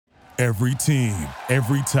Every team,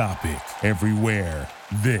 every topic, everywhere.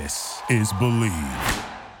 This is Believe.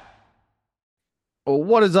 Well,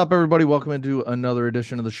 what is up, everybody? Welcome into another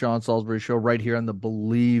edition of the Sean Salisbury Show right here on the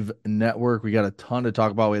Believe Network. We got a ton to talk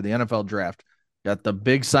about. We had the NFL draft, got the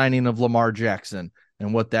big signing of Lamar Jackson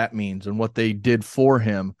and what that means and what they did for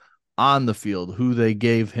him on the field, who they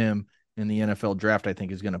gave him in the NFL draft, I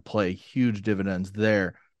think is going to play huge dividends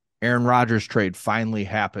there. Aaron Rodgers trade finally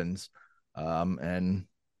happens, and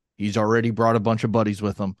he's already brought a bunch of buddies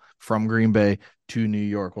with him from Green Bay to New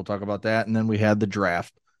York. We'll talk about that, and then we had the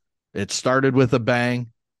draft. It started with a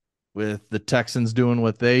bang with the Texans doing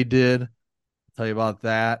what they did. I'll tell you about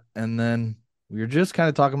that. And then we were just kind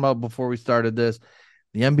of talking about before we started this,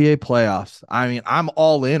 the NBA playoffs. I mean, I'm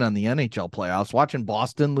all in on the NHL playoffs. Watching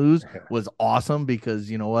Boston lose was awesome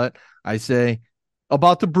because you know what I say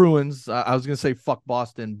about the Bruins. I was going to say fuck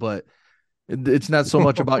Boston, but it's not so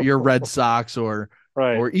much about your Red Sox or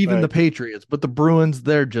even the Patriots, but the Bruins,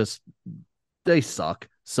 they suck.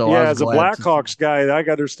 So yeah, as a Blackhawks guy, I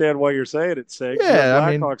understand why you're saying it, Sig. Yeah,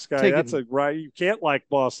 Blackhawks guy, that's right. You can't like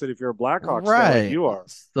Boston if you're a Blackhawks fan like you are.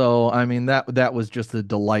 So I mean that was just a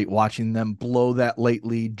delight watching them blow that late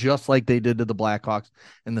lead, just like they did to the Blackhawks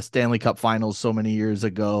in the Stanley Cup Finals so many years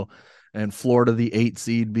ago. And Florida, the 8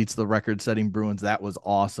 seed, beats the record-setting Bruins. That was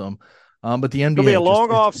awesome. But the NBA it'll be a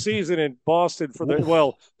long off season in Boston for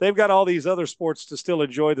they've got all these other sports to still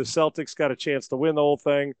enjoy. The Celtics got a chance to win the whole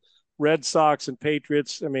thing. Red Sox and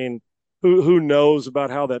Patriots. I mean, who knows about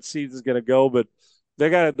how that season is going to go? But they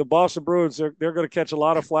got the Boston Bruins. They're going to catch a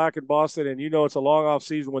lot of flack in Boston, and it's a long off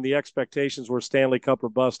season when the expectations were Stanley Cup or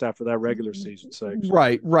bust after that regular season.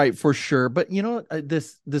 Right, for sure. But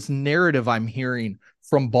this narrative I'm hearing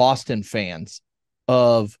from Boston fans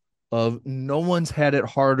of no one's had it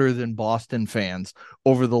harder than Boston fans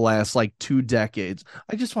over the last 2 decades.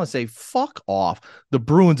 I just want to say, fuck off. The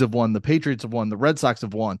Bruins have won. The Patriots have won. The Red Sox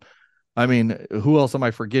have won. I mean, who else am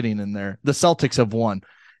I forgetting in there? The Celtics have won.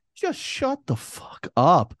 Just shut the fuck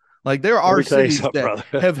up. There are cities that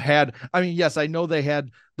have had, I mean, yes, I know they had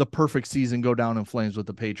the perfect season go down in flames with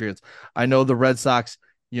the Patriots. I know the Red Sox,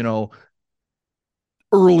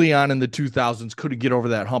 early on in the 2000s couldn't get over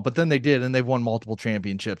that hump, but then they did, and they've won multiple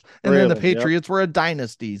championships. And then the Patriots were a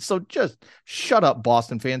dynasty. So just shut up,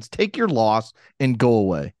 Boston fans. Take your loss and go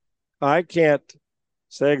away. I can't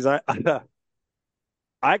say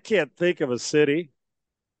I can't think of a city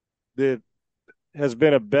that has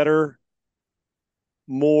been a better,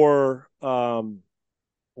 more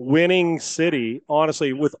winning city,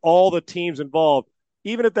 honestly, with all the teams involved,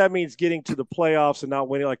 even if that means getting to the playoffs and not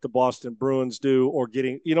winning like the Boston Bruins do, or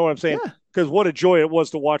getting, you know what I'm saying? Because what a joy it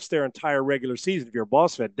was to watch their entire regular season. If you're a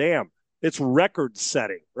Boston fan, damn, it's record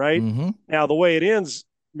setting, right? Mm-hmm. Now, the way it ends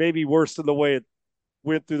may be worse than the way it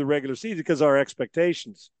went through the regular season because of our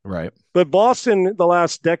expectations. Right. But Boston, the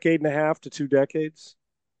last decade and a half to 2 decades,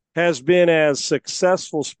 has been as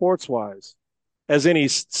successful sports-wise as any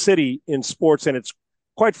city in sports. And it's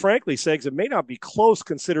quite frankly, Segs, it may not be close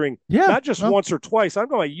considering not just once or twice. I'm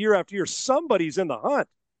going year after year, somebody's in the hunt.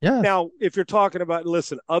 Yeah. Now, if you're talking about,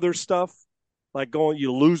 other stuff, like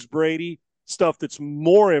you lose Brady, stuff that's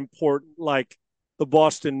more important, like the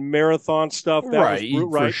Boston Marathon stuff. That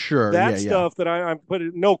was, for sure. That stuff that I'm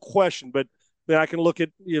putting, no question, but then I can look at,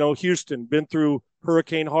 Houston, been through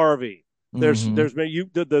Hurricane Harvey. There's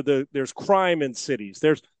there's crime in cities.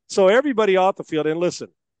 So everybody off the field, and listen,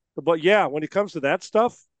 but when it comes to that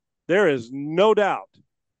stuff, there is no doubt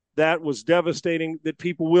that was devastating that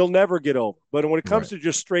people will never get over. But when it comes to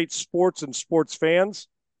just straight sports and sports fans,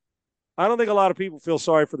 I don't think a lot of people feel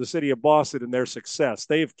sorry for the city of Boston and their success.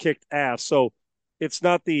 They have kicked ass. So it's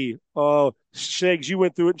not the Shags, you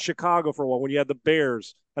went through it in Chicago for a while when you had the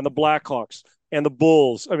Bears and the Blackhawks and the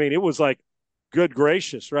Bulls. I mean, it was like, good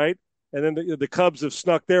gracious, right? And then the Cubs have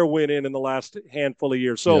snuck their win in the last handful of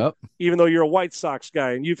years. So even though you're a White Sox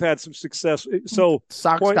guy and you've had some success, so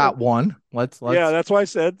Sox got one. Let's that's why I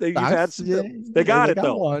said they got it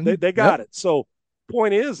though. They got it. So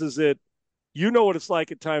point is that what it's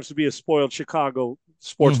like at times to be a spoiled Chicago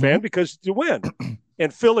sports fan because you win,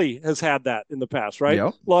 and Philly has had that in the past, right?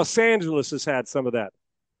 Yep. Los Angeles has had some of that.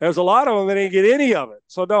 There's a lot of them that didn't get any of it.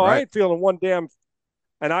 So no, I ain't feeling one damn.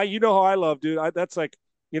 And how I love, dude. That's like.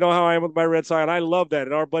 You know how I am with my Red Sox, and I love that.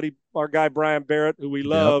 And our guy Brian Barrett, who we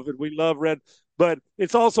love, and we love Red. But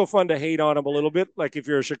it's also fun to hate on him a little bit. Like if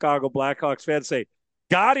you're a Chicago Blackhawks fan, say,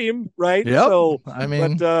 got him, right? Yep. So, I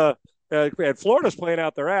mean, and Florida's playing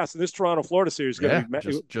out their ass, and this Toronto-Florida series is going to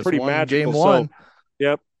be just pretty magical. Game one. So,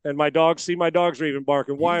 yep. And my dogs are even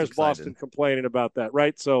barking. Why is Boston complaining about that,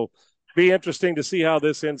 right? So, be interesting to see how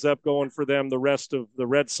this ends up going for them. The rest of the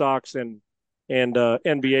Red Sox and and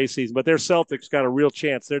NBA season. But their Celtics got a real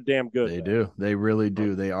chance. They're damn good. They do. They really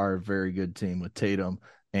do. They are a very good team with Tatum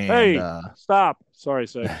and Hey, stop. Sorry,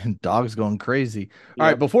 Sig. Dog's going crazy. All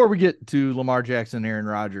Yep. right, before we get to Lamar Jackson and Aaron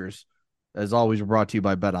Rodgers, as always, we're brought to you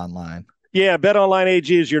by Bet Online. Yeah, BetOnline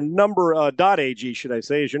AG is your .ag, should I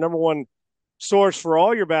say, is your number one source for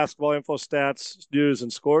all your basketball info, stats, news,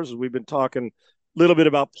 and scores. We've been talking a little bit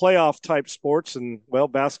about playoff type sports, and well,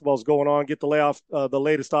 basketball's going on. Get the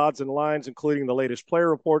latest odds and lines, including the latest player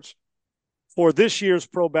reports for this year's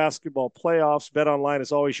pro basketball playoffs. BetOnline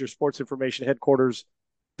is always your sports information headquarters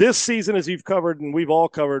this season, as you've covered and we've all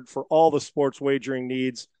covered for all the sports wagering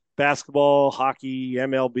needs: basketball, hockey,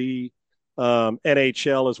 MLB.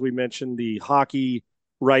 NHL, as we mentioned, the hockey,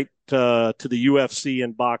 right to the UFC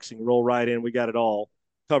and boxing. Roll right in. We got it all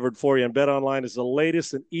covered for you. And BetOnline is the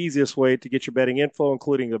latest and easiest way to get your betting info,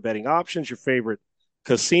 including the betting options, your favorite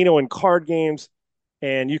casino and card games,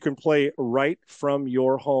 and you can play right from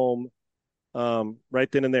your home,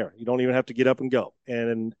 right then and there. You don't even have to get up and go.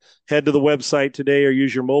 And head to the website today or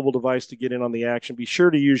use your mobile device to get in on the action. Be sure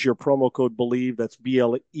to use your promo code BELIEVE. That's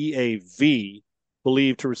BLEAV.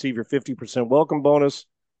 Believe, to receive your 50% welcome bonus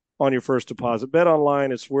on your first deposit. Bet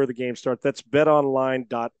Online is where the game starts. That's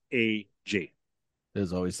betonline.ag.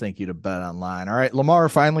 As always, thank you to Bet Online. All right, Lamar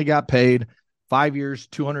finally got paid. 5 years,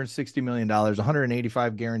 $260 million,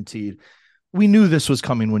 185 guaranteed. We knew this was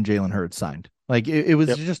coming when Jalen Hurts signed. Like it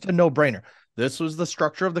was just a no-brainer. This was the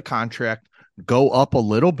structure of the contract. Go up a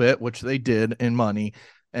little bit, which they did in money,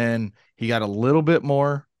 and he got a little bit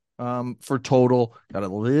more for total, got a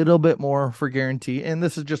little bit more for guarantee, and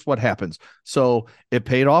this is just what happens. So it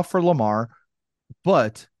paid off for Lamar,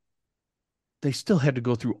 but they still had to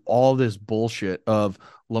go through all this bullshit of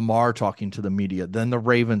Lamar talking to the media, then the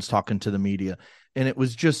Ravens talking to the media, and it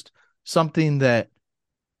was just something that,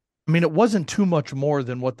 I mean, it wasn't too much more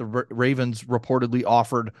than what the Ravens reportedly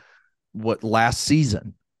offered last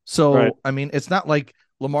season. So, right. I mean, it's not like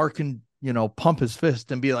Lamar can, pump his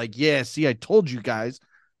fist and be like, yeah, see, I told you guys.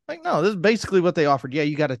 Like, no, this is basically what they offered. Yeah,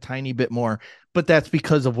 you got a tiny bit more, but that's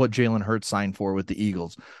because of what Jalen Hurts signed for with the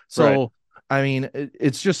Eagles. So, right. I mean,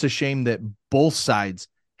 it's just a shame that both sides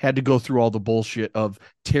had to go through all the bullshit of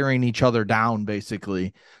tearing each other down,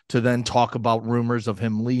 basically, to then talk about rumors of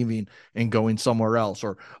him leaving and going somewhere else,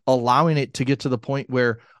 or allowing it to get to the point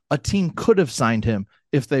where a team could have signed him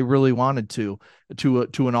if they really wanted to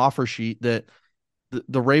an offer sheet that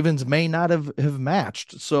the Ravens may not have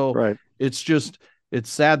matched. So right. It's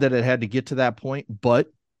sad that it had to get to that point, but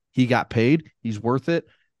he got paid. He's worth it.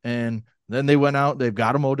 And then they went out. They've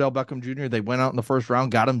got him Odell Beckham Jr. They went out in the first round,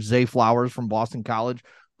 got him Zay Flowers from Boston College,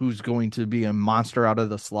 who's going to be a monster out of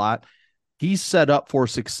the slot. He's set up for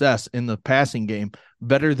success in the passing game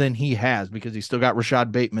better than he has, because he's still got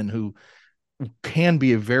Rashad Bateman, who can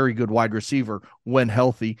be a very good wide receiver when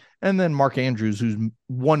healthy. And then Mark Andrews, who's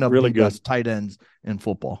one of the best tight ends in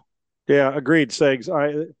football. Yeah, agreed, Segs.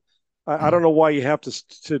 I don't know why you have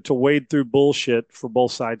to wade through bullshit for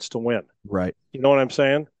both sides to win. Right. You know what I'm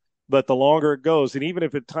saying? But the longer it goes, and even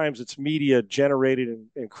if at times it's media generated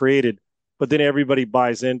and created, but then everybody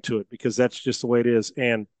buys into it because that's just the way it is.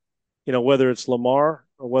 And, whether it's Lamar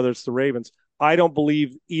or whether it's the Ravens, I don't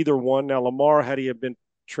believe either one. Now, Lamar, had he have been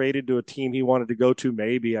traded to a team he wanted to go to,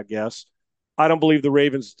 maybe, I guess. I don't believe the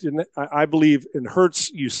Ravens didn't. I believe, and Hurts,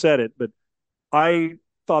 you said it, but I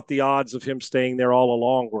thought the odds of him staying there all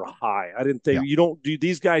along were high. I didn't think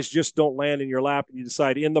these guys just don't land in your lap and you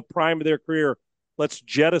decide in the prime of their career, let's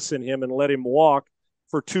jettison him and let him walk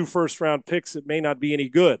for 2 first-round picks that may not be any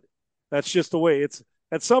good. That's just the way it's.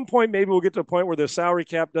 At some point, maybe we'll get to a point where the salary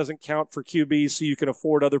cap doesn't count for QBs so you can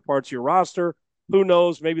afford other parts of your roster. Who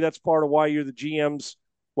knows? Maybe that's part of why you're the GMs,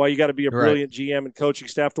 why you got to be a brilliant GM and coaching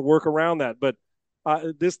staff to work around that. But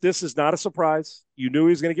this is not a surprise. You knew he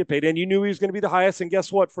was going to get paid, and you knew he was going to be the highest. And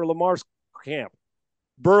guess what? For Lamar's camp,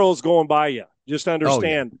 Burrow's going by you. Just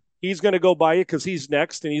understand he's going to go by you because he's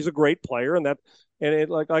next, and he's a great player. And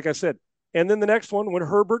like I said, and then the next one, when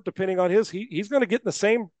Herbert, depending on he's going to get in the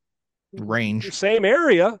same range, same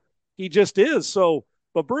area. He just is. So,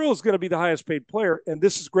 but Burrow's going to be the highest paid player, and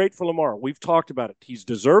this is great for Lamar. We've talked about it. He's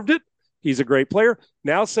deserved it. He's a great player.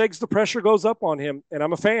 Now, Segs, the pressure goes up on him, and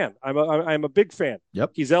I'm a fan. I'm a big fan.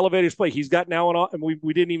 Yep. He's elevated his play. He's got now and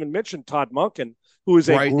we didn't even mention Todd Monken, who is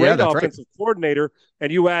a great offensive coordinator,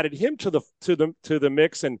 and you added him to the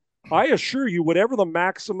mix. And I assure you, whatever the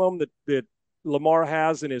maximum that Lamar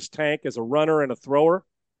has in his tank as a runner and a thrower,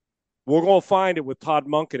 we're going to find it with Todd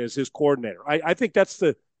Monken as his coordinator. I think that's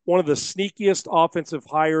one of the sneakiest offensive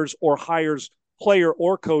hires player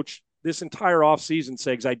or coach this entire offseason,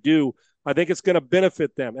 Segs. I think it's going to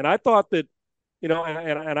benefit them. And I thought that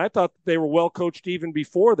and I thought they were well coached even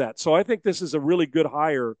before that. So I think this is a really good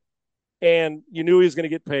hire, and you knew he was going to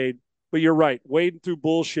get paid. But you're right, wading through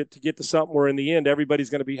bullshit to get to something where in the end everybody's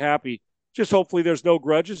going to be happy. Just hopefully there's no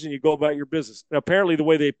grudges and you go about your business. And apparently the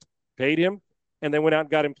way they paid him, and they went out and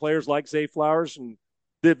got him players like Zay Flowers, and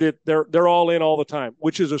they're all in all the time,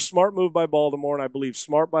 which is a smart move by Baltimore, and I believe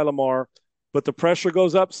smart by Lamar. But the pressure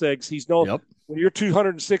goes up, Segs. Yep. When you're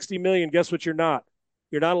 $260 million, guess what? You're not.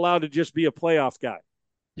 You're not allowed to just be a playoff guy.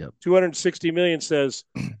 Yep. $260 million says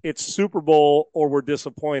it's Super Bowl or we're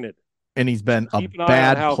disappointed. And he's been a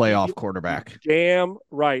bad playoff quarterback. Damn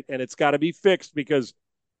right. And it's got to be fixed, because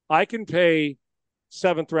I can pay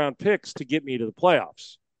 7th round picks to get me to the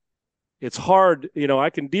playoffs. It's hard. I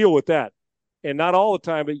can deal with that. And not all the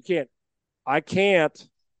time, but you can't. I can't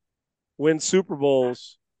win Super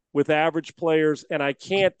Bowls with average players, and I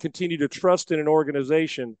can't continue to trust in an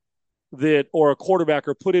organization or a quarterback,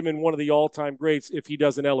 or put him in one of the all-time greats if he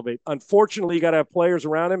doesn't elevate. Unfortunately, you got to have players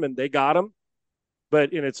around him, and they got him.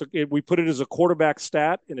 But we put it as a quarterback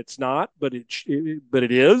stat, and it's not, but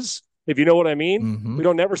it is, if you know what I mean. Mm-hmm. We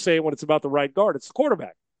don't never say it when it's about the right guard. It's the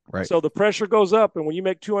quarterback. Right. So the pressure goes up, and when you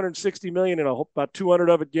make $260 million and about 200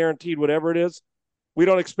 of it guaranteed, whatever it is, we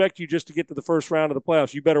don't expect you just to get to the first round of the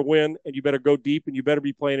playoffs. You better win, and you better go deep, and you better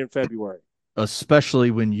be playing in February.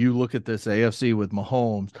 Especially when you look at this AFC with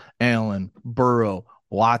Mahomes, Allen, Burrow,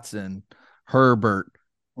 Watson, Herbert,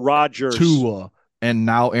 Rodgers, Tua, and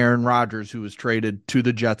now Aaron Rodgers, who was traded to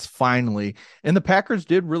the Jets finally. And the Packers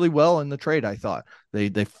did really well in the trade, I thought.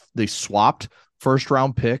 They swapped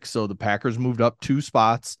first-round picks, so the Packers moved up 2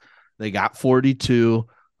 spots. They got 42,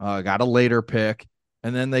 got a later pick,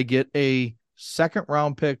 and then they get a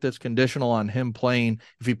second-round pick that's conditional on him playing.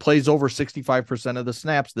 If he plays over 65% of the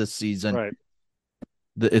snaps this season, right,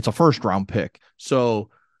 it's a first-round pick.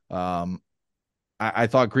 So I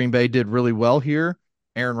thought Green Bay did really well here.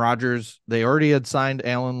 Aaron Rodgers, they already had signed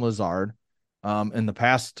Alan Lazard. In the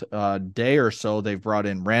past day or so, they've brought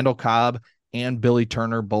in Randall Cobb and Billy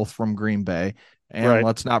Turner, both from Green Bay. And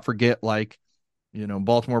let's not forget,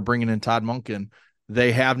 Baltimore bringing in Todd Monken.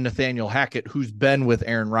 They have Nathaniel Hackett, who's been with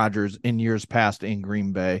Aaron Rodgers in years past in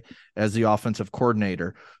Green Bay as the offensive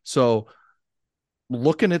coordinator. So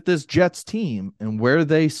looking at this Jets team and where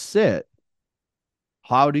they sit,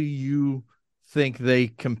 how do you think they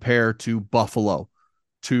compare to Buffalo,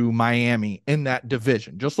 to Miami in that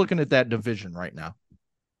division? Just looking at that division right now.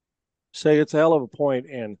 Say it's a hell of a point.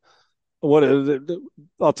 And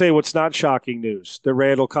I'll tell you what's not shocking news. The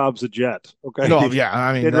Randall Cobb's a Jet. Okay. No, yeah.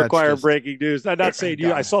 I mean, it require breaking news. I'm not saying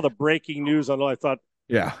you. I saw the breaking news on. I thought,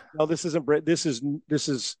 yeah, no, this isn't. This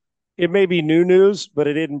is. It may be new news, but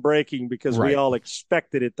it isn't breaking because we all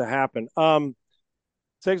expected it to happen.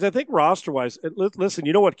 Because I think roster-wise, listen,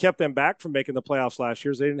 you know what kept them back from making the playoffs last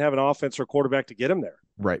year is they didn't have an offense or quarterback to get them there.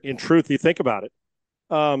 Right. In truth, you think about it.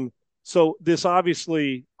 So this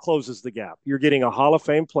obviously closes the gap. You're getting a Hall of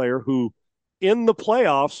Fame player who, in the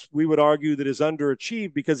playoffs, we would argue that is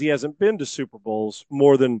underachieved because he hasn't been to Super Bowls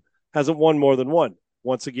hasn't won more than one.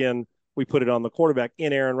 Once again, we put it on the quarterback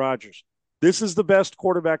in Aaron Rodgers. This is the best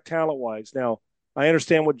quarterback talent-wise. Now, I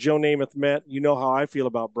understand what Joe Namath meant. You know how I feel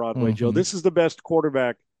about Broadway, Mm-hmm. Joe. This is the best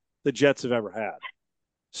quarterback the Jets have ever had.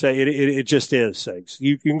 It just is, Segs.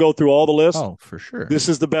 You can go through all the lists. Oh, for sure. This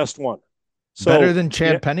is the best one. So, better than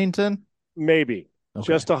Chad Pennington? Maybe. Okay.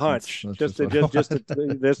 Just a hunch. That's just a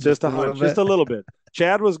hunch. Just a little bit.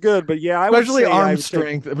 Chad was good, but yeah, especially arm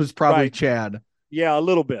strength. It was probably Chad. Yeah, a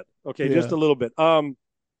little bit. Okay, just a little bit.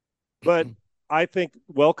 But I think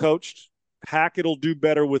well coached. Hackett will do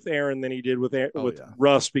better with Aaron than he did with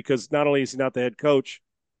Russ, because not only is he not the head coach,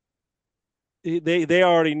 they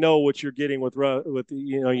already know what you're getting with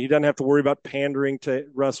he doesn't have to worry about pandering to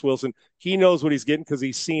Russ Wilson. He knows what he's getting because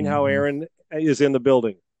he's seen how Aaron is in the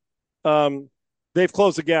building. They've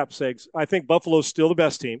closed the gap, Segs. I think Buffalo's still the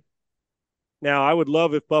best team. Now, I would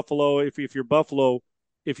love if Buffalo, if you're Buffalo,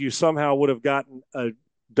 if you somehow would have gotten a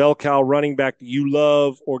bell cow running back that you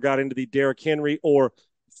love, or got into the Derrick Henry, or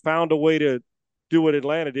found a way to do what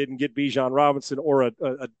Atlanta did and get Bijan Robinson or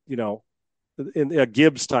a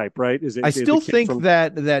Gibbs type, right? I still think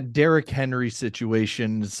that Derrick Henry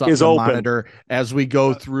situation is something to open. Monitor as we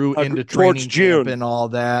go through into training camp and all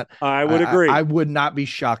that. I would agree. I would not be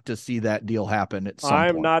shocked to see that deal happen at some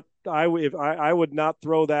point. I would not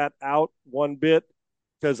throw that out one bit,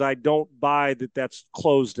 because I don't buy that that's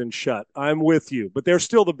closed and shut. I'm with you, but they're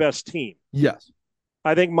still the best team. Yes.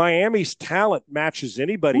 I think Miami's talent matches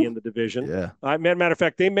anybody in the division. Yeah. Matter of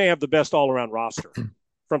fact, they may have the best all-around roster.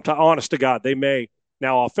 Honest to God, they may.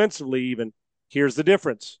 Now, offensively, even, here's the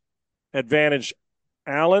difference. Advantage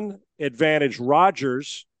Allen, advantage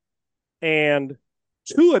Rodgers, And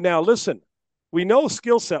Tua, now listen, we know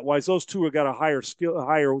skill set wise, those two have got a higher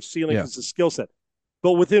ceiling because of skill set.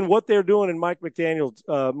 But within what they're doing, and Mike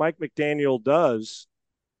McDaniel does,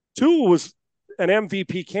 Tua was an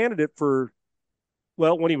MVP candidate for,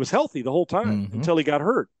 well, when he was healthy the whole time until he got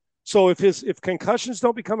hurt. So if concussions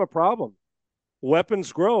don't become a problem,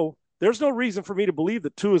 weapons grow, there's no reason for me to believe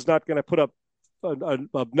that Tua is not going to put up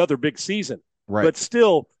another big season. Right. But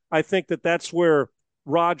still, I think that's where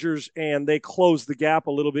Rodgers and they close the gap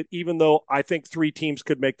a little bit, even though I think 3 teams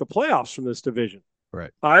could make the playoffs from this division. Right.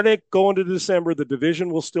 I think going to December, the division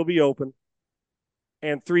will still be open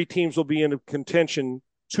and 3 teams will be in contention,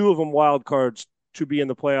 2 of them wild cards to be in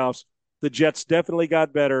the playoffs. The Jets definitely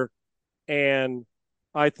got better, and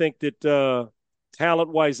I think that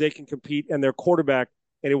talent-wise they can compete, and their quarterback,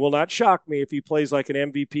 and it will not shock me if he plays like an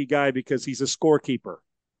MVP guy because he's a scorekeeper.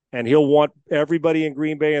 And he'll want everybody in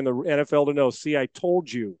Green Bay and the NFL to know, see, I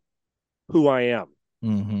told you who I am.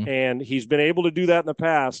 And he's been able to do that in the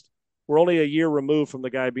past. We're only a year removed from the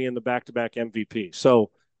guy being the back-to-back MVP.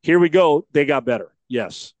 So here we go. They got better.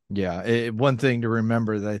 Yes. Yeah. One thing to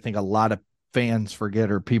remember that I think a lot of fans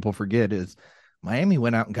forget or people forget is Miami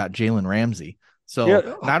went out and got Jalen Ramsey.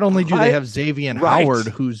 So not only do they have Xavier Howard,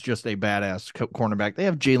 who's just a badass cornerback, they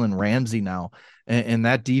have Jalen Ramsey now. And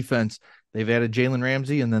that defense, they've added Jalen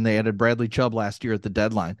Ramsey, and then they added Bradley Chubb last year at the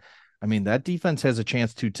deadline. I mean, that defense has a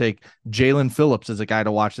chance to take Jalen Phillips as a guy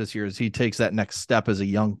to watch this year as he takes that next step as a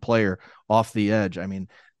young player off the edge. I mean,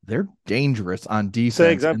 they're dangerous on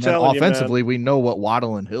defense. And then offensively, we know what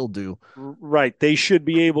Waddle and Hill do. Right. They should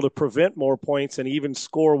be able to prevent more points and even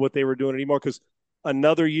score what they were doing anymore, because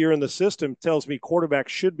another year in the system tells me quarterbacks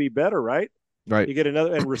should be better, right? Right. You get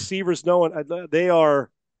another, and receivers knowing they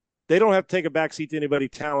don't have to take a backseat to anybody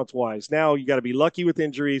talent-wise. Now you got to be lucky with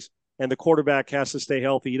injuries, and the quarterback has to stay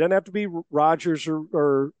healthy. He doesn't have to be Rodgers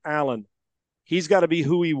or Allen. He's got to be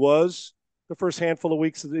who he was the first handful of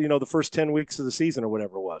weeks, the first 10 weeks of the season or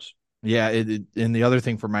whatever it was. Yeah, and the other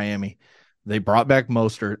thing for Miami, they brought back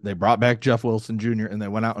Mostert, they brought back Jeff Wilson Jr., and they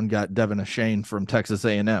went out and got Devin Achane from Texas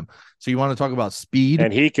A&M. So you want to talk about speed?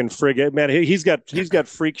 And he can frigate, man. He's got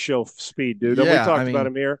freak show speed, dude. We talked about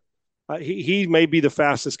him here. He may be the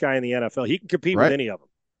fastest guy in the NFL. He can compete with any of them.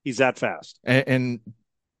 He's that fast. And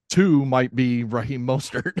 2 might be Raheem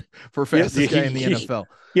Mostert for fastest guy in the NFL.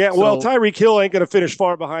 Yeah, well, Tyreek Hill ain't going to finish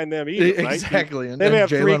far behind them either, right? Exactly. And they may have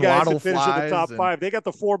Jalen 3 guys Waddle that finish in the top 5. They got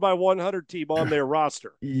the 4x100 team on their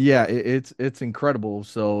roster. Yeah, it's incredible.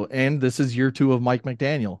 So, and this is year 2 of Mike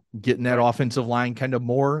McDaniel getting that offensive line kind of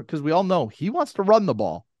more, because we all know he wants to run the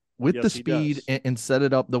ball with the speed and set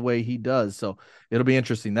it up the way he does. So it'll be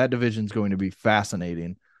interesting. That division's going to be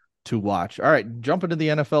fascinating to watch. All right, jump into the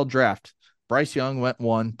NFL draft. Bryce Young went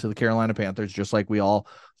 1 to the Carolina Panthers, just like we all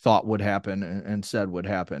thought would happen and said would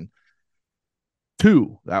happen.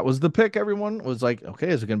 2, that was the pick. Everyone was like, okay,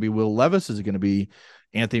 is it going to be Will Levis? Is it going to be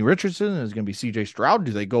Anthony Richardson? Is it going to be CJ Stroud?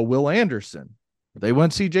 Do they go Will Anderson? They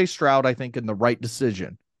went CJ Stroud, I think, in the right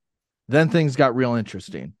decision. Then things got real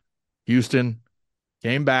interesting. Houston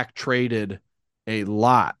came back, traded a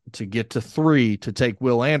lot to get to 3 to take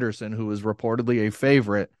Will Anderson, who is reportedly a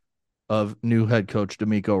favorite of new head coach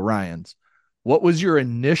DeMeco Ryans. What was your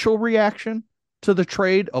initial reaction to the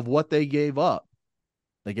trade of what they gave up?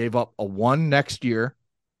 They gave up a 1 next year.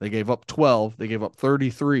 They gave up 12. They gave up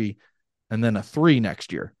 33 and then a 3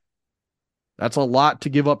 next year. That's a lot to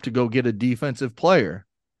give up to go get a defensive player.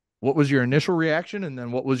 What was your initial reaction? And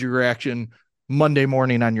then what was your reaction Monday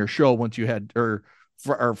morning on your show once you had, or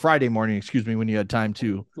Friday morning, excuse me, when you had time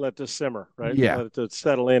to let this simmer, right? Yeah. Let it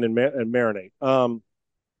settle in and marinate.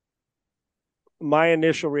 My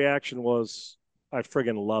initial reaction was, I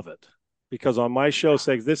friggin' love it, because on my show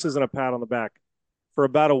says this isn't a pat on the back. For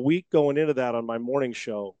about a week going into that on my morning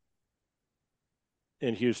show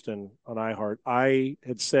in Houston on iHeart, I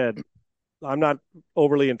had said, I'm not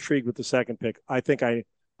overly intrigued with the second pick. I think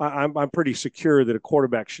I'm pretty secure that a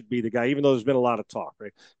quarterback should be the guy, even though there's been a lot of talk,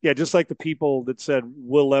 right? Yeah, just like the people that said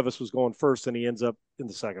Will Levis was going first and he ends up in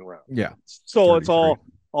the second round. Yeah. So it's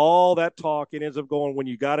all that talk. It ends up going when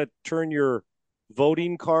you got to turn your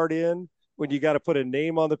voting card in, when you got to put a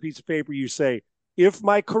name on the piece of paper, you say, if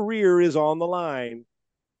my career is on the line,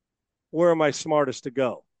 where am I smartest to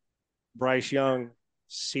go? Bryce Young,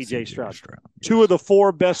 CJ Stroud. 2 of the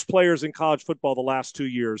 4 best players in college football the last 2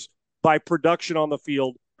 years by production on the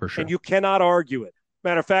field. For sure. And you cannot argue it.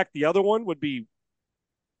 Matter of fact, the other one would be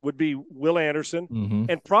Will Anderson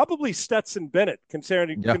and probably Stetson Bennett,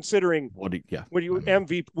 considering what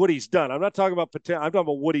he's done. I'm not talking about potential. I'm talking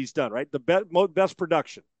about what he's done, right? The best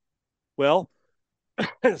production. Well,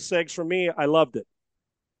 Segs, for me, I loved it.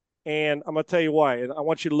 And I'm going to tell you why. And I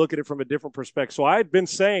want you to look at it from a different perspective. So I had been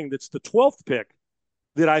saying that's the 12th pick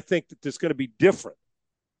that I think that it's going to be different.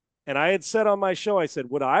 And I had said on my show, I said,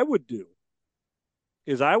 what I would do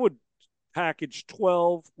is I would package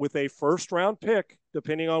 12 with a first round pick,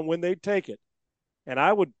 depending on when they'd take it. And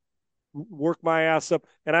I would work my ass up.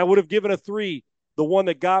 And I would have given a 3. The one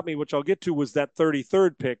that got me, which I'll get to, was that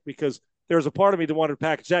 33rd pick, because there's a part of me that wanted to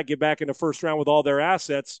package that, get back in the first round with all their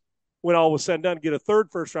assets. When all was said and done, get a third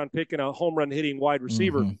first round pick and a home run hitting wide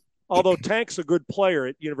receiver. Mm-hmm. Although Tank's a good player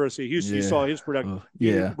at University of Houston, you saw his production.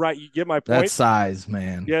 Right. You get my point. That size,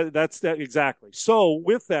 man. Yeah, that's that exactly. So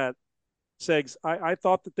with that, Segs, I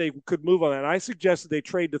thought that they could move on that. And I suggested they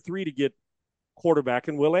trade the 3 to get quarterback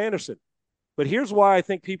and Will Anderson. But here's why I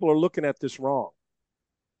think people are looking at this wrong.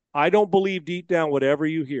 I don't believe deep down whatever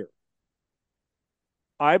you hear.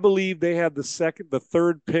 I believe they had the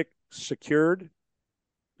third pick secured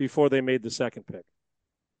before they made the second pick.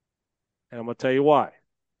 And I'm going to tell you why.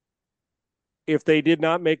 If they did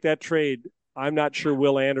not make that trade, I'm not sure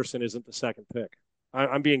Will Anderson isn't the second pick.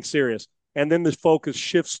 I'm being serious. And then the focus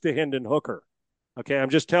shifts to Hendon Hooker. Okay, I'm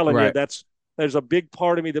just telling you, there's a big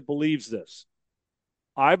part of me that believes this.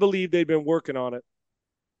 I believe they've been working on it.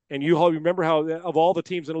 And you remember how, of all the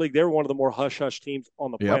teams in the league, they were one of the more hush-hush teams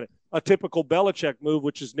on the planet. A typical Belichick move,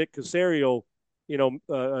 which is Nick Caserio,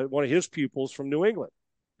 one of his pupils from New England.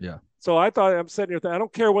 Yeah. So I thought, I'm sitting here, I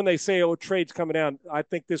don't care when they say, trade's coming down. I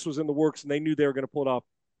think this was in the works, and they knew they were going to pull it off.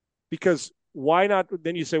 Because why not?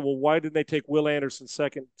 Then you say, well, why didn't they take Will Anderson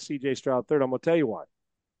second, C.J. Stroud third? I'm going to tell you why.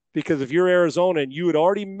 Because if you're Arizona and you had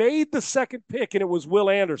already made the second pick and it was Will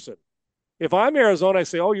Anderson, if I'm Arizona, I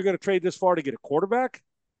say, you're going to trade this far to get a quarterback?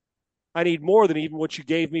 I need more than even what you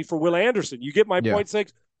gave me for Will Anderson. You get my point,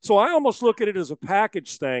 Six? So I almost look at it as a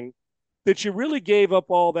package thing, that you really gave up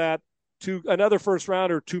all that to another first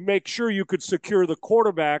rounder to make sure you could secure the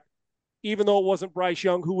quarterback, even though it wasn't Bryce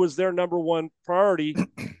Young, who was their number one priority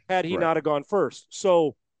had he not have gone first.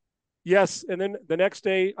 So, yes, and then the next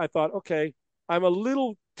day I thought, okay, I'm a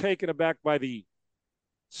little taken aback by the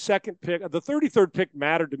second pick. The 33rd pick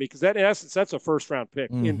mattered to me because that, in essence, that's a first-round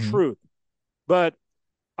pick, in truth. But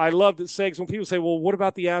I loved it, Segs, when people say, well, what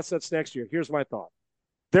about the assets next year? Here's my thought.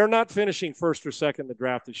 They're not finishing first or second in the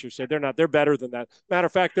draft this year. So they're not. They're better than that. Matter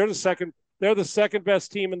of fact, they're the second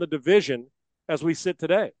best team in the division as we sit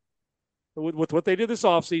today. With what they did this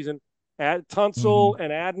offseason, add Tunsil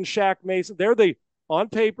and adding Shaq Mason, they're on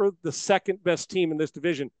paper, the second best team in this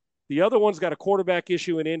division. The other one's got a quarterback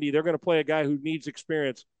issue in Indy. They're going to play a guy who needs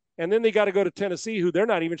experience. And then they got to go to Tennessee, who they're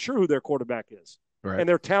not even sure who their quarterback is. Right. And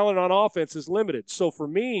their talent on offense is limited. So for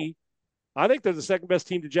me, I think they're the second best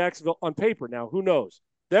team to Jacksonville on paper. Now, who knows?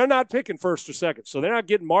 They're not picking first or second. So they're not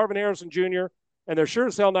getting Marvin Harrison Jr., and they're sure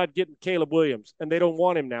as hell not getting Caleb Williams. And they don't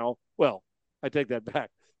want him now. Well, I take that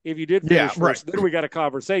back. If you did finish first, then we got a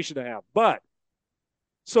conversation to have. But,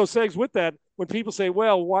 so Segs, with that, when people say,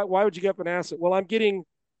 well, why would you give up an asset? Well, I'm getting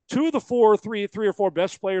two of the three or four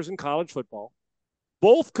best players in college football.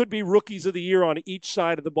 Both could be rookies of the year on each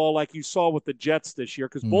side of the ball, like you saw with the Jets this year,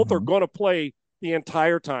 because both are going to play the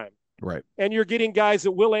entire time. Right. And you're getting guys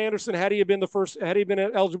that Will Anderson, had he been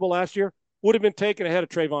eligible last year, would have been taken ahead of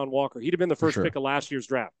Trayvon Walker. He'd have been the first pick of last year's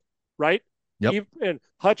draft, right? Yep. And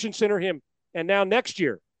Hutchinson or him. And now next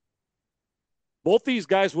year, both these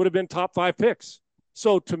guys would have been top 5 picks.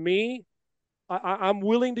 So to me, I'm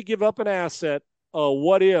willing to give up an asset,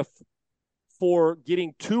 what if, for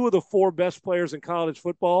getting 2 of the 4 best players in college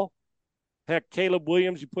football. Heck, Caleb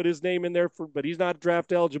Williams, you put his name in there, but he's not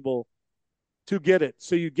draft eligible to get it.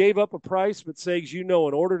 So you gave up a price, but Segs, in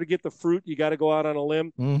order to get the fruit, you got to go out on a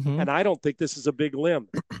limb. And I don't think this is a big limb.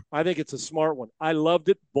 I think it's a smart one. I loved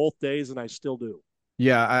it both days, and I still do.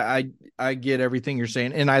 Yeah, I get everything you're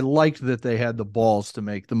saying, and I liked that they had the balls to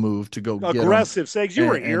make the move to go get aggressive. Segs, you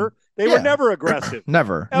were here. They were never aggressive.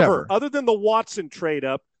 Never. Other than the Watson trade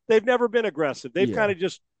up, they've never been aggressive. They've kind of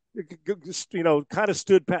just kind of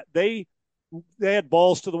stood pat. They had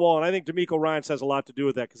balls to the wall, and I think DeMeco Ryans has a lot to do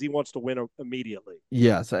with that because he wants to win immediately.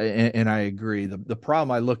 Yes, and I agree. The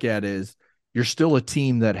problem I look at is you're still a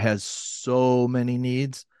team that has so many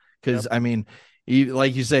needs because, I mean,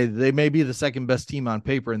 like you say, they may be the second best team on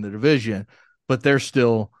paper in the division, but they're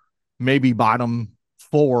still maybe bottom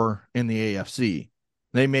 4 in the AFC.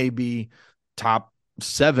 They may be top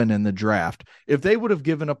 7 in the draft. If they would have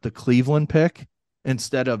given up the Cleveland pick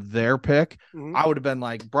instead of their pick, I would have been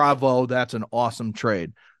like, bravo, that's an awesome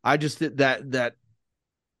trade. I just did that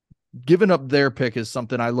giving up their pick is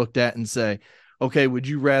something I looked at and say, okay, would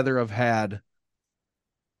you rather have had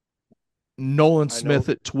Nolan Smith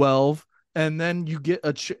at 12 and then you get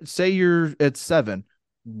say you're at 7,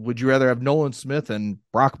 would you rather have Nolan Smith and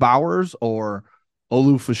Brock Bowers or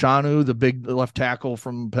Olu Fashanu, the big left tackle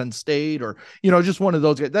from Penn State, or just one of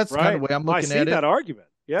those guys? That's kind of the way I'm looking at it. I see that argument.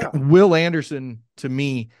 Yeah. Will Anderson, to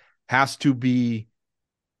me, has to be,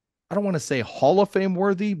 I don't want to say Hall of Fame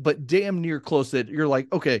worthy, but damn near close, that you're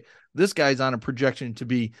like, okay, this guy's on a projection to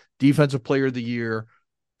be Defensive Player of the Year,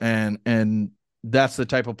 and that's the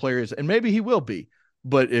type of player is, and maybe he will be.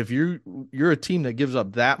 But if you're a team that gives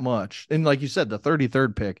up that much, and like you said, the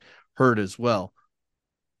 33rd pick hurt as well,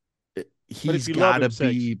 he's got to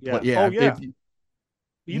be. Yeah.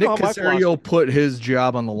 Nick Caserio put his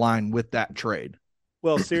job on the line with that trade.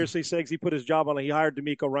 Well, seriously, Segs, he put his job on it. He hired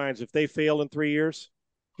D'Amico Ryans. If they fail in 3 years,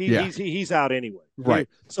 he's out anyway. Right.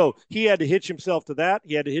 So he had to hitch himself to that.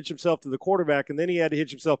 He had to hitch himself to the quarterback, and then he had to hitch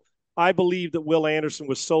himself. I believe that Will Anderson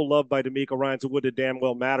was so loved by D'Amico Ryans, it would have damn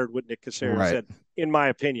well mattered what Nick Caserio said, in my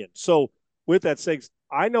opinion. So with that, Segs,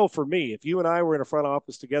 I know for me, if you and I were in a front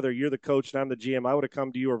office together, you're the coach and I'm the GM, I would have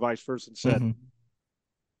come to you or vice versa and said,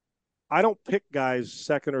 I don't pick guys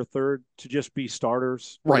second or third to just be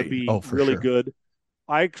starters or be really good.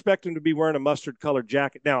 I expect them to be wearing a mustard-colored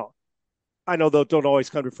jacket. Now, I know those don't always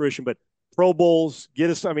come to fruition, but Pro Bowls,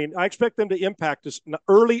 I expect them to impact us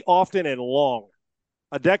early, often, and long.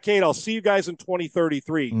 A decade, I'll see you guys in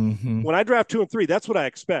 2033. When I draft 2 and 3, that's what I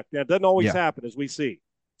expect. Now, it doesn't always happen, as we see.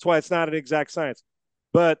 That's why it's not an exact science.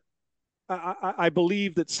 But I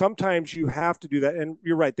believe that sometimes you have to do that. And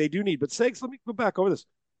you're right, they do need. But, Segs, let me go back over this.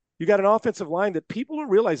 You got an offensive line that people don't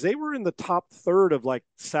realize they were in the top third of like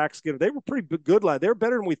sacks given. They were pretty good line. They were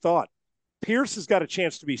better than we thought. Pierce has got a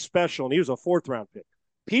chance to be special, and he was a 4th-round pick.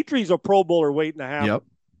 Petrie's a Pro Bowler waiting to happen.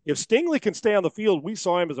 If Stingley can stay on the field, we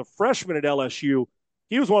saw him as a freshman at LSU.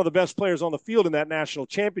 He was one of the best players on the field in that national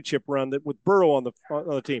championship run that with Burrow on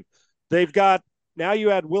the team. They've got, now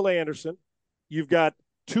you add Will Anderson. You've got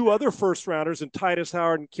 2 other first-rounders in Titus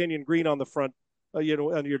Howard and Kenyon Green on the front, on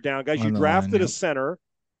your down guys. You drafted a center.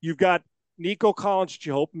 You've got Nico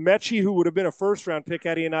Collins-Jope, Mechie, who would have been a first-round pick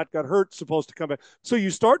had he not got hurt, supposed to come back. So you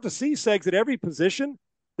start to see, Segs, at every position,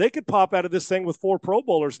 they could pop out of this thing with 4 Pro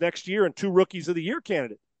Bowlers next year and 2 Rookies of the Year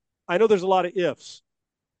candidates. I know there's a lot of ifs,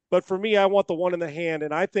 but for me, I want the one in the hand,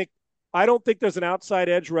 and I don't think there's an outside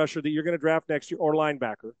edge rusher that you're going to draft next year or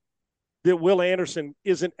linebacker that Will Anderson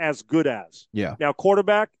isn't as good as. Yeah. Now,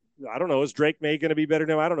 quarterback, I don't know, is Drake May going to be better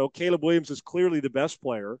than him? I don't know. Caleb Williams is clearly the best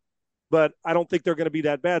player, but I don't think they're going to be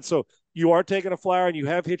that bad. So you are taking a flyer and you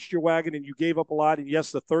have hitched your wagon and you gave up a lot. And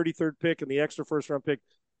yes, the 33rd pick and the extra 1st-round pick.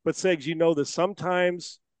 But Segs, you know that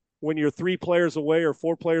sometimes when you're 3 players away or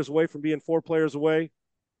 4 players away from being 4 players away,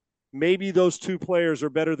 maybe those 2 players are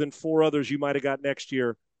better than 4 others you might have got next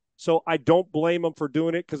year. So I don't blame them for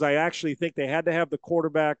doing it because I actually think they had to have the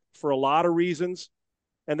quarterback for a lot of reasons.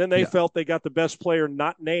 And then they felt they got the best player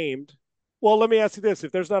not named. Well, let me ask you this.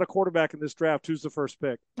 If there's not a quarterback in this draft, who's the first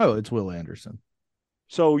pick? Oh, it's Will Anderson.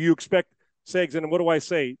 So you expect Segs, and what do I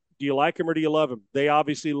say? Do you like him or do you love him? They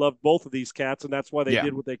obviously love both of these cats, and that's why they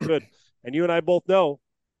did what they could. And you and I both know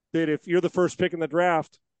that if you're the first pick in the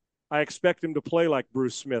draft, I expect him to play like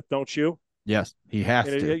Bruce Smith, don't you? Yes, he has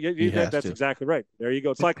to. That's exactly right. There you go.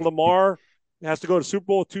 It's like Lamar has to go to Super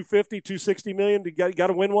Bowl with 250, 260 million. You got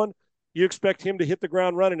to win one. You expect him to hit the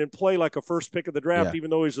ground running and play like a first pick of the draft, even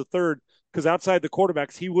though he's a 3rd, because outside the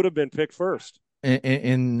quarterbacks, he would have been picked first.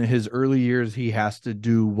 In his early years, he has to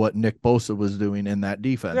do what Nick Bosa was doing in that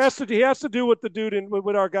defense. He has to do what the dude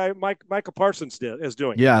with our guy Micah Parsons is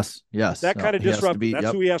doing. Yes. That kind of disruptive.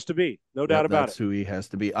 That's who he has to be. No doubt about it. That's who he has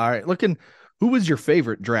to be. All right, who was your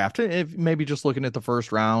favorite draft? If maybe just looking at the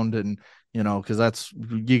 1st round, and because that's,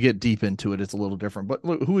 you get deep into it, it's a little different. But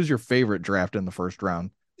who was your favorite draft in the 1st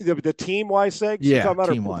round? The team-wise, Segs? Yeah,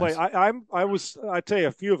 team-wise. I tell you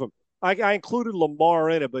a few of them. I included Lamar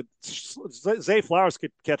in it, but Zay Flowers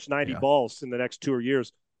could catch 90 balls in the next 2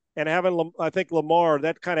 years. And I think Lamar,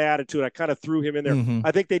 that kind of attitude, I kind of threw him in there.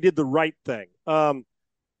 I think they did the right thing.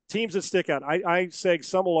 Teams that stick out, I say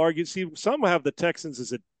some will argue. See, some have the Texans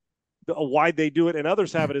as a why they do it, and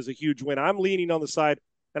others have it as a huge win. I'm leaning on the side,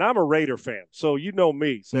 and I'm a Raider fan, so you know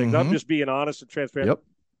me. I'm just being honest and transparent. Yep.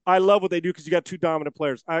 I love what they do because you got 2 dominant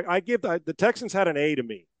players. I give the Texans had an A to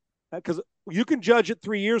me because you can judge it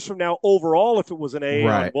 3 years from now overall if it was an A.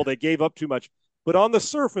 Right. Well, they gave up too much. But on the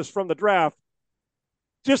surface from the draft,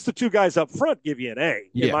 just the 2 guys up front give you an A,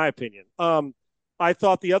 in my opinion. I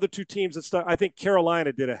thought the other 2 teams I think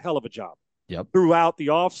Carolina did a hell of a job. Yep. Throughout the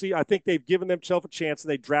offseason. I think they've given themselves a chance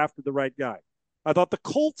and they drafted the right guy. I thought the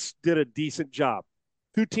Colts did a decent job.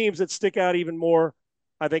 2 teams that stick out even more.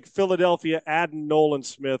 I think Philadelphia adding Nolan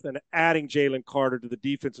Smith and adding Jalen Carter to the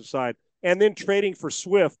defensive side and then trading for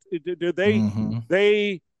Swift.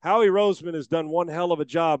 They Howie Roseman has done one hell of a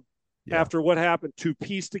job after what happened to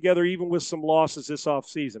piece together, even with some losses this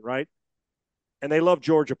offseason, right? And they love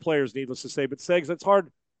Georgia players, needless to say. But Segs, it's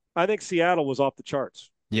hard. I think Seattle was off the charts.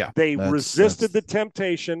 Yeah. They resisted the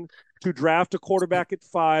temptation to draft a quarterback at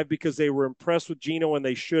 5 because they were impressed with Geno, and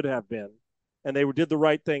they should have been. And they did the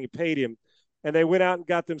right thing and paid him. And they went out and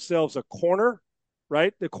got themselves a corner,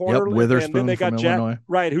 right? The corner. Witherspoon, and then they got from Jack, Illinois.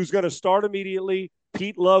 right, who's going to start immediately.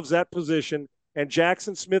 Pete loves that position. And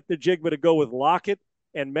Jackson Smith the Jigba to go with Lockett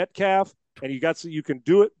and Metcalf. And you can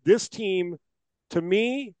do it. This team, to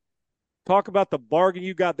me, talk about the bargain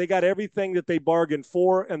you got. They got everything that they bargained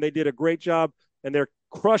for, and they did a great job. And they're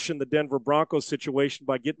crushing the Denver Broncos situation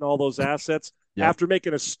by getting all those assets. After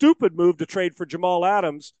making a stupid move to trade for Jamal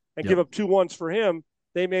Adams and give up 2 1s for him,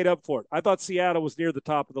 they made up for it. I thought Seattle was near the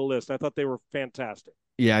top of the list. I thought they were fantastic.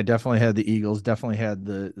 Yeah, I definitely had the Eagles, definitely had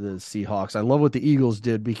the Seahawks. I love what the Eagles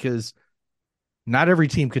did because not every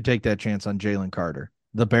team could take that chance on Jalen Carter.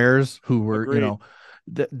 The Bears, who were, Agreed.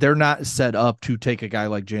 They're not set up to take a guy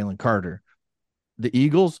like Jalen Carter. The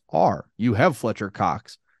Eagles are. You have Fletcher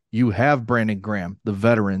Cox. You have Brandon Graham, the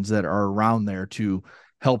veterans that are around there to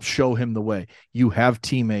help show him the way. You have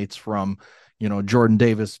teammates from, Jordan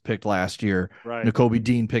Davis picked last year, right. Nakobe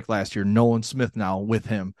Dean picked last year, Nolan Smith now with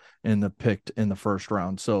him picked in the first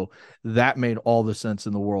round. So that made all the sense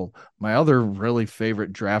in the world. My other really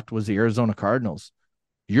favorite draft was the Arizona Cardinals.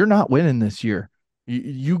 You're not winning this year.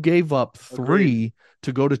 You gave up 3 Agreed.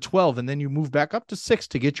 to go to 12, and then you move back up to 6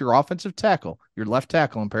 to get your offensive tackle, your left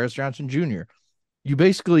tackle, and Paris Johnson Jr. You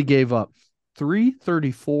basically gave up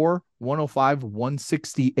 334, 105,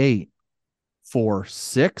 168 for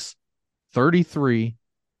 6, 33,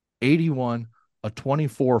 81, a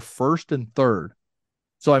 24 first and third.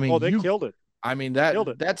 So, I mean, they killed it. I mean,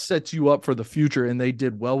 that sets you up for the future, and they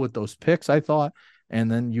did well with those picks, I thought. And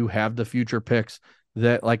then you have the future picks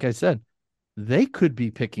that, like I said, they could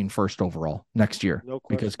be picking first overall next year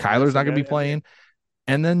because Kyler's not going to be playing.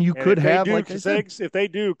 And then you could have, like I said, if they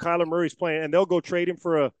do, Kyler Murray's playing, and they'll go trade him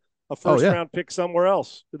for a first-round pick somewhere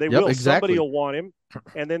else. They will. Exactly. Somebody will want him,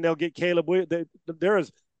 and then they'll get Caleb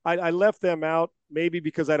Williams. I left them out maybe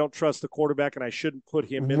because I don't trust the quarterback, and I shouldn't put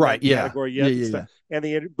him in that category yet.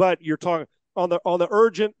 Yeah. But you're talking on the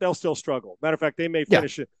urgent, they'll still struggle. Matter of fact, they may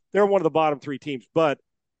finish it. They're one of the bottom 3 teams, but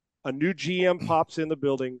a new GM pops in the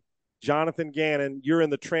building. Jonathan Gannon, you're in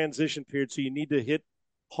the transition period, so you need to hit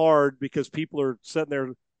hard because people are sitting there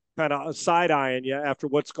kind of side-eyeing you after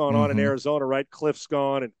what's gone on in Arizona, right? Cliff's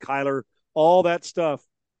gone and Kyler, all that stuff.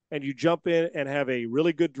 And you jump in and have a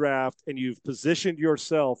really good draft, and you've positioned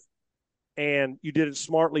yourself, and you did it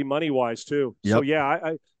smartly money-wise too. Yep. So,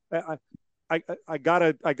 yeah, I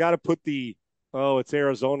gotta put it's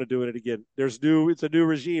Arizona doing it again. It's a new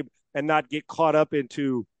regime, and not get caught up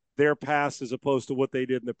into their past as opposed to what they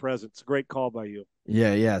did in the present. It's a great call by you.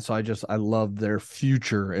 Yeah. So I love their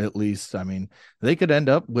future, at least. I mean, they could end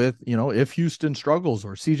up with, if Houston struggles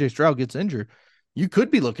or CJ Stroud gets injured, you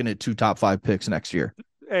could be looking at 2 top 5 picks next year.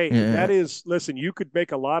 Hey, listen, you could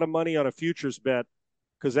make a lot of money on a futures bet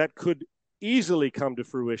because that could easily come to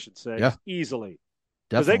fruition, easily.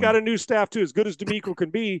 Because they got a new staff too. As good as D'Amico can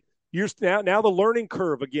be, you're now the learning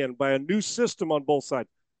curve again by a new system on both sides.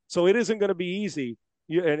 So it isn't going to be easy.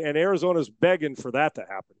 And Arizona's begging for that to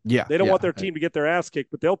happen. Yeah, they don't want their team to get their ass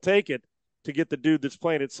kicked, but they'll take it to get the dude that's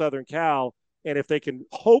playing at Southern Cal. And if they can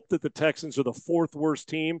hope that the Texans are the 4th worst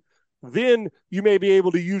team, then you may be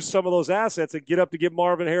able to use some of those assets and get up to get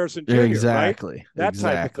Marvin Harrison Jr. Exactly. Right? That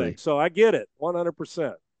type of thing. So I get it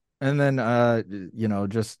 100%. And then, I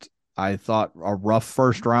thought a rough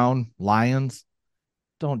first round. Lions,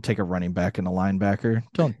 don't take a running back and a linebacker.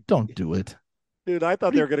 Don't do it. Dude, I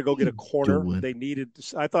thought they were going to go get a corner. They needed.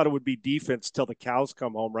 I thought it would be defense till the cows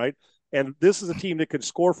come home, right? And this is a team that can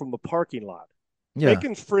score from the parking lot. Yeah. They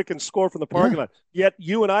can freaking score from the parking lot. Yet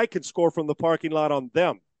you and I can score from the parking lot on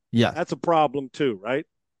them. Yeah, that's a problem too, right?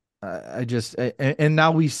 And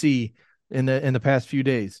now we see in the past few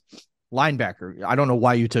days, linebacker. I don't know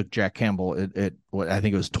why you took Jack Campbell at what I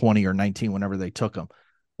think it was 20 or 19 whenever they took him.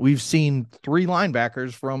 We've seen 3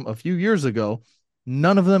 linebackers from a few years ago.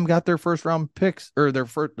 None of them got their first round picks or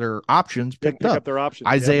their options picked up. Their options.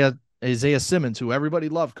 Isaiah Simmons, who everybody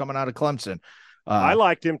loved coming out of Clemson. I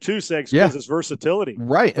liked him too, Segs, because his versatility.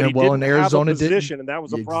 Right. But in Arizona position, and that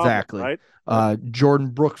was a problem. Right. Jordan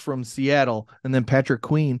Brooks from Seattle, and then Patrick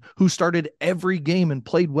Queen, who started every game and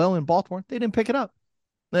played well in Baltimore. They didn't pick it up.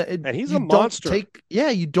 And he's a monster.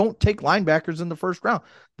 You don't take linebackers in the first round.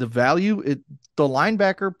 The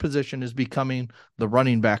linebacker position is becoming the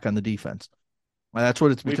running back on the defense. That's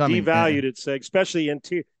what it's becoming. We've devalued it, Seg, especially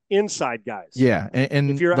inside guys. Yeah,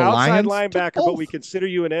 and if you're the outside Lions linebacker, but we consider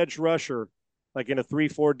you an edge rusher, like in a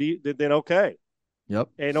 3-4D, then okay. Yep.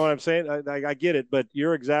 And you know what I'm saying? I get it, but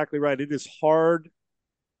you're exactly right. It is hard.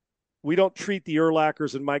 We don't treat the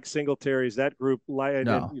Urlachers and Mike Singletaries, that group.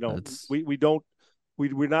 No, we don't.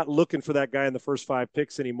 We're not looking for that guy in the first 5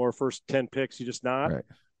 picks anymore. First 10 picks, you just not. Right.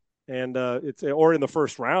 And it's or in the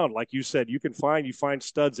first round, like you said, you find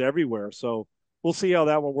studs everywhere. So we'll see how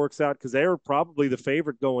that one works out because they're probably the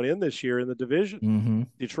favorite going in this year in the division. Mm-hmm.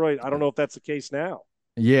 Detroit. I don't know if that's the case now.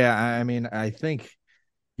 Yeah, I mean, I think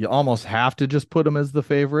you almost have to just put them as the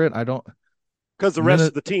favorite. I don't. Because the rest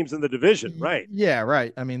of the teams in the division, right? Yeah,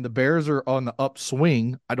 right. I mean, the Bears are on the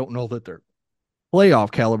upswing. I don't know that they're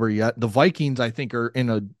playoff caliber yet. The Vikings, I think, are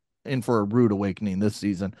in for a rude awakening this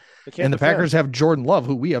season. And the Packers have Jordan Love,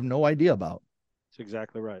 who we have no idea about. That's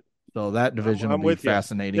exactly right. So that division will be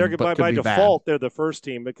fascinating. They're, by default, they're the first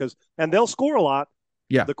team and they'll score a lot.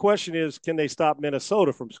 Yeah. The question is, can they stop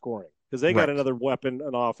Minnesota from scoring? Because they got another weapon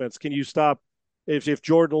on offense. Can you stop if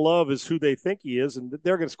Jordan Love is who they think he is, and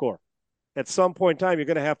they're going to score? At some point in time, you're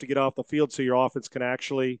going to have to get off the field so your offense can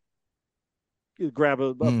actually grab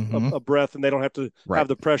a breath and they don't have to have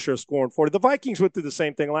the pressure of scoring 40. The Vikings went through the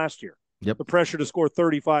same thing last year. Yep. The pressure to score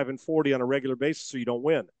 35 and 40 on a regular basis so you don't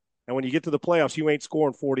win. And when you get to the playoffs, you ain't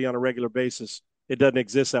scoring 40 on a regular basis. It doesn't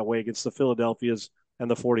exist that way against the Philadelphias and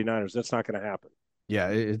the 49ers. That's not going to happen. Yeah,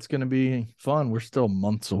 it's going to be fun. We're still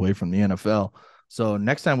months away from the NFL. So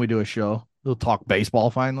next time we do a show, we'll talk baseball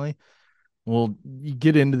finally. We'll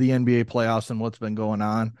get into the NBA playoffs and what's been going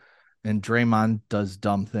on. And Draymond does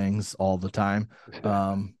dumb things all the time.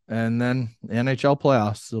 And then the NHL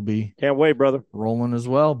playoffs will be can't wait, brother, rolling as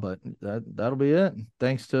well. But that'll be it.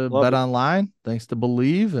 Thanks to Bet Online. Thanks to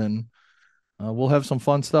Believe. And we'll have some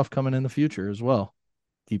fun stuff coming in the future as well.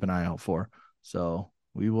 Keep an eye out for. So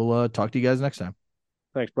we will talk to you guys next time.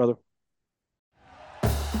 Thanks, brother.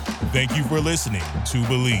 Thank you for listening to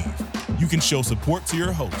Believe. You can show support to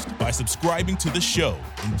your host by subscribing to the show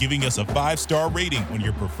and giving us a 5-star rating on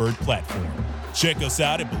your preferred platform. Check us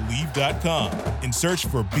out at Believe.com and search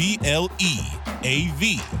for BLEAV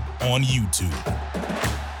on YouTube.